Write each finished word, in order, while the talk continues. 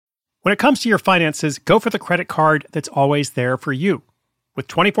When it comes to your finances, go for the credit card that's always there for you. With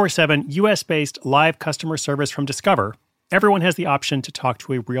 24/7 US-based live customer service from Discover, everyone has the option to talk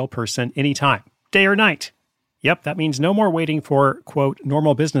to a real person anytime, day or night. Yep, that means no more waiting for, quote,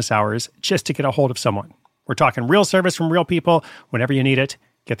 normal business hours just to get a hold of someone. We're talking real service from real people whenever you need it.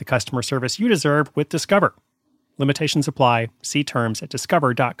 Get the customer service you deserve with Discover. Limitations apply. See terms at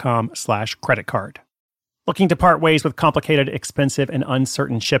discover.com/creditcard. Looking to part ways with complicated, expensive, and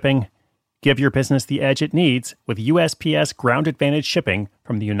uncertain shipping? Give your business the edge it needs with USPS Ground Advantage shipping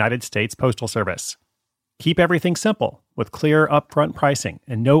from the United States Postal Service. Keep everything simple with clear upfront pricing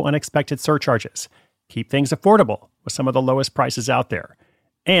and no unexpected surcharges. Keep things affordable with some of the lowest prices out there.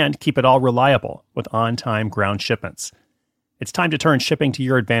 And keep it all reliable with on-time ground shipments. It's time to turn shipping to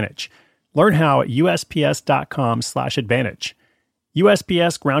your advantage. Learn how at USPS.com/advantage.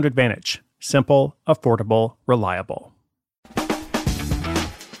 USPS Ground Advantage. Simple, affordable, reliable.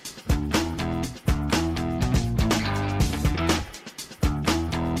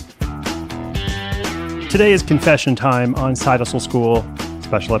 Today is confession time on Side Hustle School.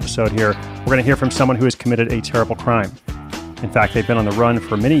 Special episode here. We're going to hear from someone who has committed a terrible crime. In fact, they've been on the run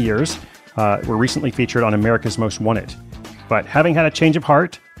for many years. Were recently featured on America's Most Wanted. But having had a change of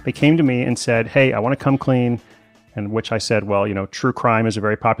heart, they came to me and said, hey, I want to come clean. And which I said, well, true crime is a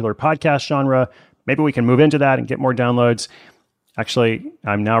very popular podcast genre. Maybe we can move into that and get more downloads. Actually,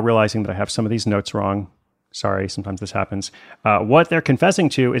 I'm now realizing that I have some of these notes wrong. Sorry, sometimes this happens. What they're confessing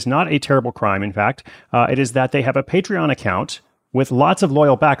to is not a terrible crime. In fact, it is that they have a Patreon account with lots of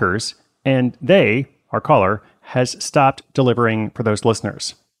loyal backers, and they, our caller, has stopped delivering for those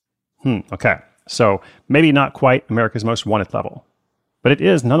listeners. Okay. So maybe not quite America's Most Wanted level, but it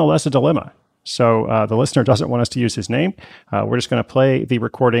is nonetheless a dilemma. So the listener doesn't want us to use his name. We're just going to play the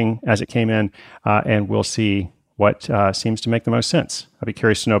recording as it came in, and we'll see what seems to make the most sense. I'll be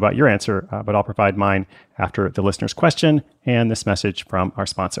curious to know about your answer, but I'll provide mine after the listener's question and this message from our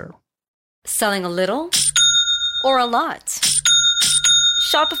sponsor. Selling a little or a lot?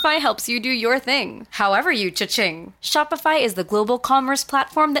 Shopify helps you do your thing, however you cha-ching. Shopify is the global commerce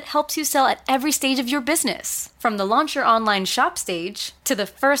platform that helps you sell at every stage of your business. From the launch your online shop stage, to the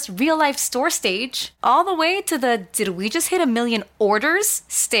first real-life store stage, all the way to the did we just hit 1 million orders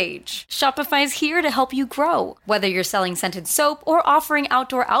stage. Shopify is here to help you grow. Whether you're selling scented soap or offering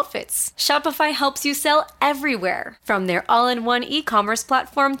outdoor outfits, Shopify helps you sell everywhere. From their all-in-one e-commerce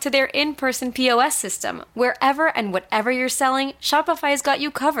platform to their in-person POS system, wherever and whatever you're selling, Shopify's got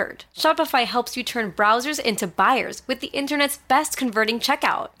you covered. Shopify helps you turn browsers into buyers with the internet's best converting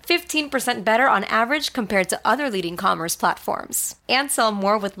checkout. 15% better on average compared to other leading commerce platforms. And sell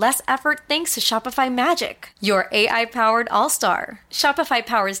more with less effort thanks to Shopify Magic, your AI-powered all-star. Shopify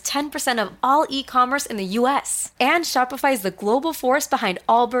powers 10% of all e-commerce in the US. And Shopify is the global force behind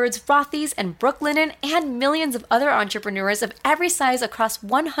Allbirds, Rothy's, and Brooklinen, and millions of other entrepreneurs of every size across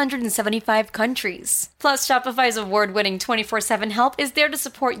 175 countries. Plus, Shopify's award-winning 24/7 help is there to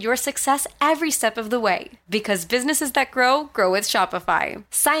support your success every step of the way. Because businesses that grow with Shopify.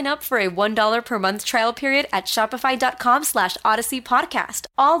 Sign up for a $1 per month trial period at shopify.com/Odyssey Podcast,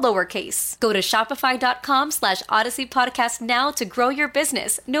 all lowercase. Go to shopify.com/Odyssey Podcast now to grow your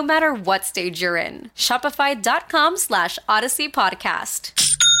business, no matter what stage you're in. Shopify.com/Odyssey Podcast.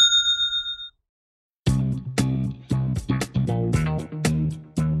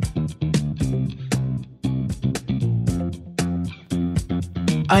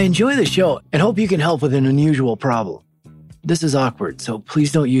 I enjoy the show and hope you can help with an unusual problem. This is awkward, so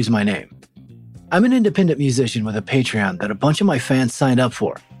please don't use my name. I'm an independent musician with a Patreon that a bunch of my fans signed up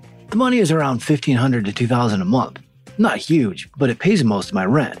for. The money is around $1,500 to $2,000 a month. Not huge, but it pays most of my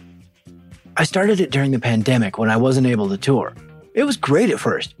rent. I started it during the pandemic when I wasn't able to tour. It was great at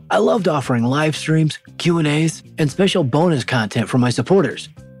first. I loved offering live streams, Q&As, and special bonus content for my supporters.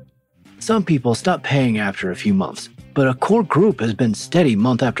 Some people stopped paying after a few months, but a core group has been steady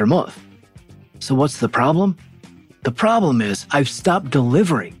month after month. So what's the problem? The problem is I've stopped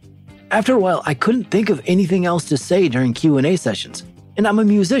delivering. After a while, I couldn't think of anything else to say during Q&A sessions. And I'm a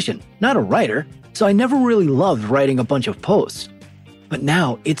musician, not a writer, so I never really loved writing a bunch of posts. But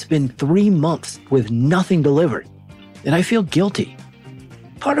now it's been 3 months with nothing delivered, and I feel guilty.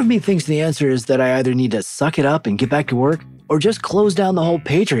 Part of me thinks the answer is that I either need to suck it up and get back to work, or just close down the whole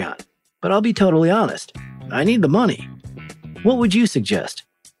Patreon. But I'll be totally honest, I need the money. What would you suggest?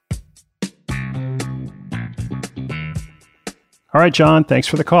 All right, John, thanks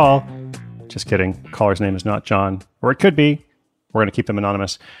for the call. Just kidding. Caller's name is not John, or it could be. We're going to keep them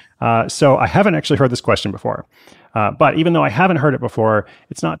anonymous. So I haven't actually heard this question before. But even though I haven't heard it before,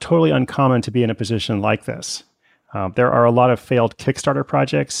 it's not totally uncommon to be in a position like this. There are a lot of failed Kickstarter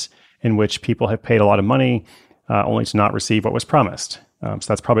projects, in which people have paid a lot of money only to not receive what was promised. So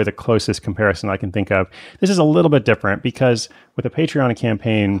that's probably the closest comparison I can think of. This is a little bit different because with a Patreon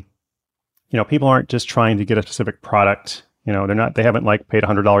campaign, people aren't just trying to get a specific product. They haven't like paid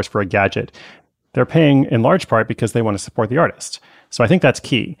 $100 for a gadget. They're paying in large part because they want to support the artist. So I think that's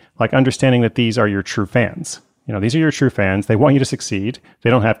key, like understanding that these are your true fans. These are your true fans. They want you to succeed. They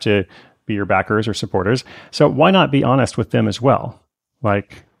don't have to be your backers or supporters. So why not be honest with them as well?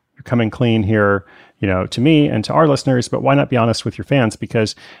 Like, you're coming clean here, to me and to our listeners, but why not be honest with your fans?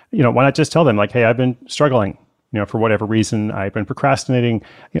 Because, why not just tell them like, hey, I've been struggling, for whatever reason, I've been procrastinating,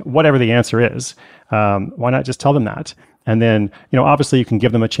 whatever the answer is. Why not just tell them that? And then, obviously you can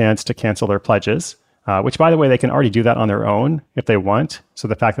give them a chance to cancel their pledges, which, by the way, they can already do that on their own if they want. So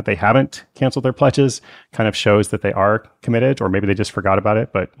the fact that they haven't canceled their pledges kind of shows that they are committed, or maybe they just forgot about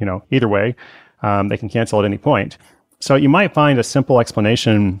it. But, either way, they can cancel at any point. So you might find a simple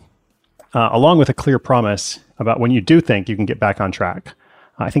explanation along with a clear promise about when you do think you can get back on track.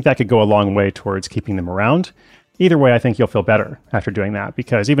 I think that could go a long way towards keeping them around. Either way, I think you'll feel better after doing that,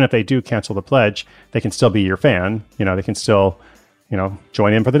 because even if they do cancel the pledge, they can still be your fan. They can still,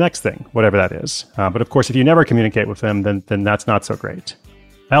 join in for the next thing, whatever that is. But of course, if you never communicate with them, then that's not so great.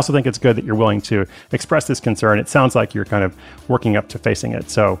 I also think it's good that you're willing to express this concern. It sounds like you're kind of working up to facing it.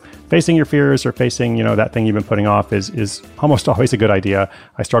 So facing your fears or facing, that thing you've been putting off is almost always a good idea.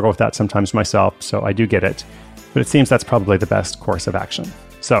 I struggle with that sometimes myself, so I do get it. But it seems that's probably the best course of action.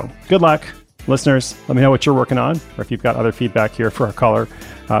 So good luck. Listeners, let me know what you're working on, or if you've got other feedback here for our caller.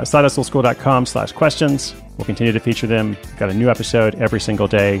 SideHustleSchool.com/questions. We'll continue to feature them. We've got a new episode every single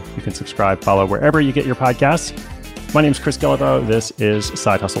day. You can subscribe, follow wherever you get your podcasts. My name is Chris Guillebeau. This is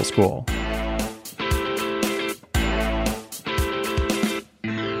Side Hustle School.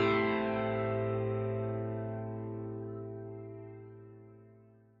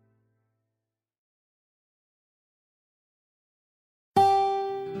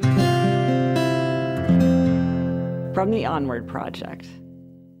 From the Onward Project.